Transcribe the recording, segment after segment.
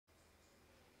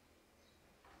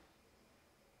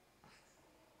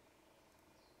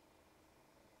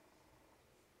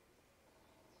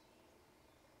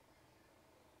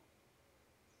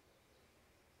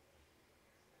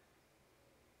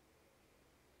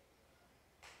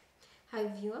Hi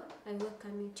viewer, I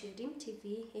welcome you to Rim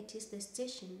TV. It is the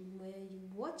station where you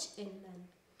watch and learn.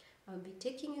 I'll be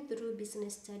taking you through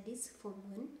business studies Form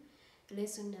 1,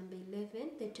 lesson number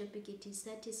 11. The topic it is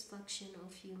satisfaction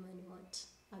of human want.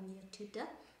 I'm your tutor,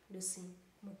 Lucy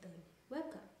Mudoni.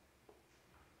 Welcome.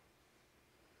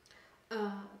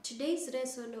 Today's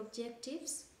lesson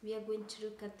objectives, we are going to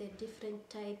look at the different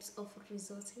types of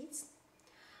resources.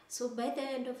 So by the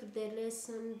end of the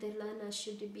lesson, the learner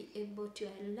should be able to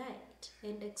highlight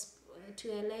and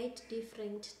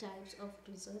different types of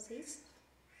resources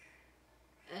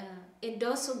and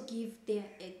also give their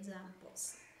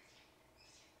examples.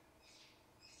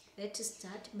 Let's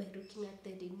start by looking at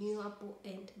the renewable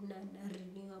and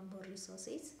non-renewable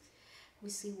resources.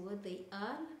 We see what they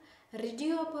are.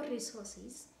 Renewable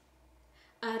resources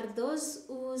are those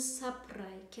whose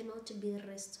supply cannot be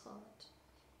restored,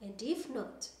 and if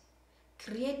not,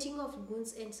 creating of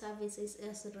goods and services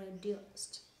is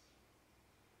reduced,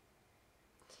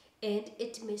 and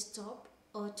it may stop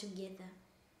altogether,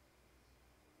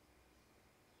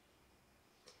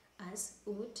 as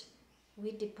wood,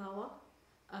 wind power,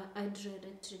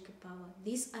 hydroelectric power.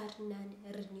 These are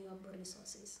non-renewable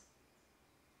resources.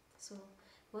 So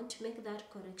I want to make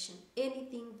that correction.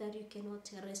 Anything that you cannot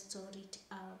restore it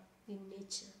in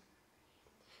nature,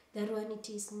 that one it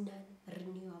is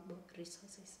non-renewable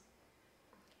resources.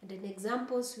 And in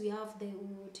examples, we have the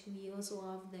wood, we also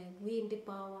have the wind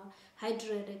power,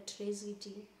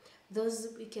 hydroelectricity. Those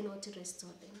we cannot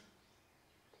restore them.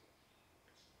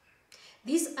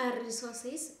 These are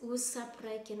resources whose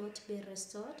supply cannot be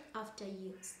restored after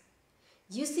use.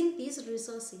 Using these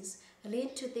resources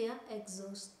lead to their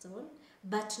exhaustion,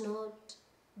 but not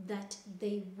that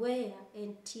they wear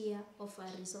and tear of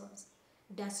a resource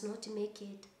does not make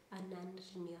it a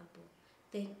non-renewable.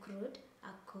 They include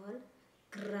coal,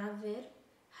 gravel,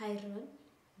 iron,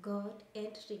 gold,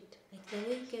 and lead, like the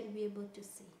way you can be able to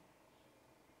see.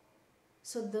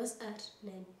 So those are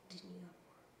non-renewable.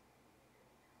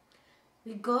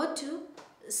 We go to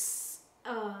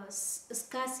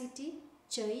scarcity,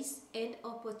 choice, and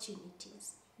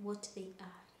opportunities, what they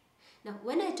are. Now,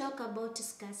 when I talk about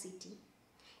scarcity,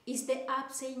 is the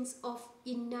absence of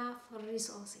enough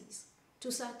resources to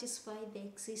satisfy the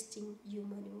existing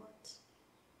human want.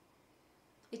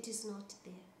 It is not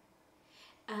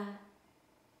there.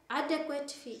 Adequate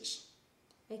fish,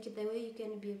 like the way you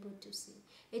can be able to see,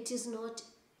 it is not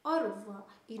over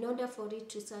in order for it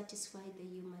to satisfy the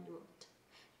human want.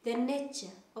 The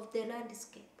nature of the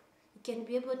landscape, you can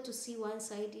be able to see one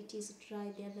side it is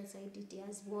dry, the other side it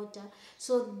has water.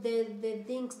 So the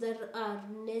things that are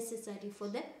necessary for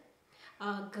the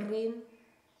green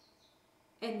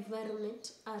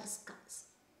environment are scarce.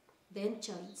 Then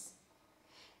choice.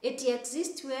 It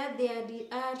exists where there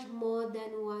are more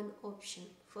than one option.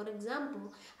 For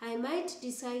example, I might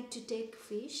decide to take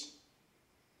fish,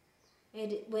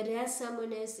 and whereas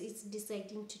someone else is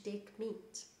deciding to take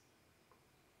meat.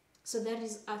 So that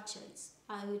is a choice.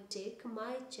 I will take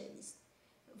my choice.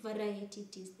 Variety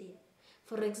it is there.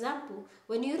 For example,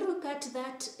 when you look at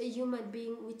that human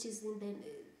being which is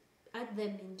at the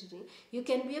boundary, you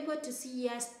can be able to see he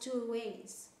has two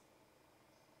ways.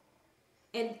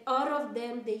 And all of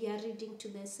them, they are leading to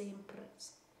the same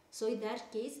place. So in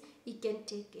that case, he can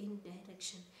take any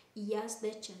direction. He has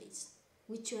the choice.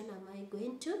 Which one am I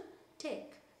going to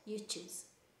take? You choose.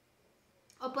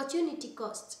 Opportunity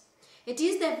cost. It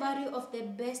is the value of the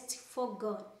best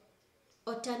foregone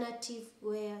alternative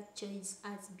where choice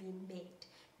has been made.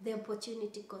 The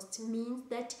opportunity cost means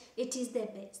that it is the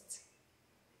best.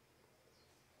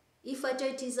 If at all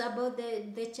it is about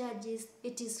the charges,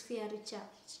 it is fair charge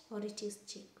or it is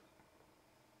cheap.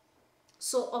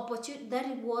 So opportunity, that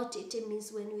is what it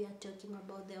means when we are talking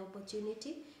about the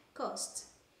opportunity cost.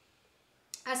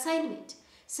 Assignment.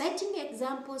 Citing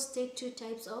examples, take two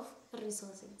types of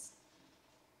resources.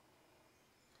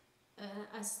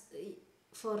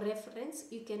 For reference,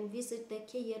 you can visit the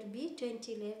KRB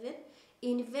 2011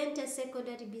 Invent a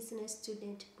Secondary Business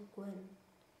Student Book 1,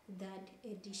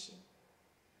 3rd edition,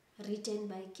 written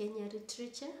by Kenya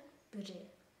Literature Bureau.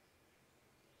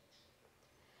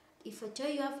 If at all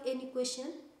you have any question,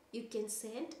 you can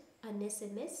send an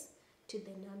SMS to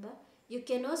the number. You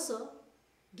can also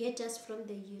get us from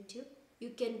the YouTube.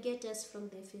 You can get us from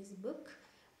the Facebook.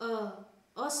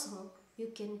 Also,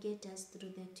 you can get us through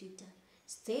the Twitter.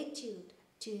 Stay tuned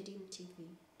to Rim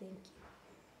TV. Thank you.